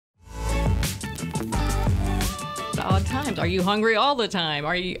odd times? Are you hungry all the time?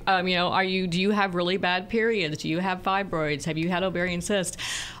 Are you, do you have really bad periods? Do you have fibroids? Have you had ovarian cysts?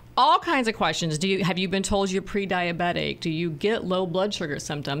 All kinds of questions. Have you been told you're pre-diabetic? Do you get low blood sugar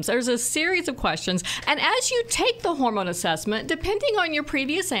symptoms? There's a series of questions. And as you take the hormone assessment, depending on your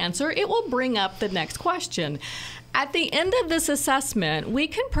previous answer, it will bring up the next question. At the end of this assessment, we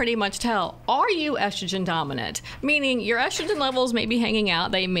can pretty much tell, are you estrogen dominant? Meaning your estrogen levels may be hanging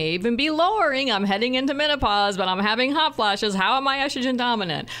out. They may even be lowering. I'm heading into menopause, but I'm having hot flashes. How am I estrogen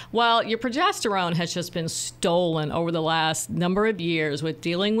dominant? Well, your progesterone has just been stolen over the last number of years with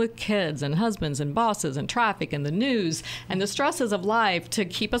dealing with kids and husbands and bosses and traffic and the news and the stresses of life to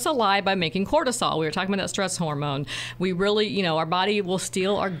keep us alive by making cortisol. We were talking about that stress hormone. We really, our body will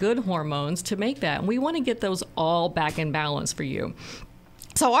steal our good hormones to make that. And we want to get those all back in balance for you.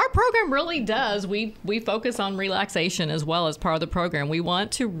 So our program really does, we focus on relaxation as well as part of the program. We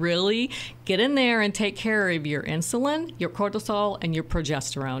want to really get in there and take care of your insulin, your cortisol, and your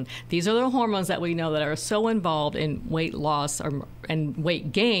progesterone. These are the hormones that we know that are so involved in weight loss and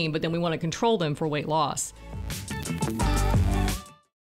weight gain, but then we want to control them for weight loss.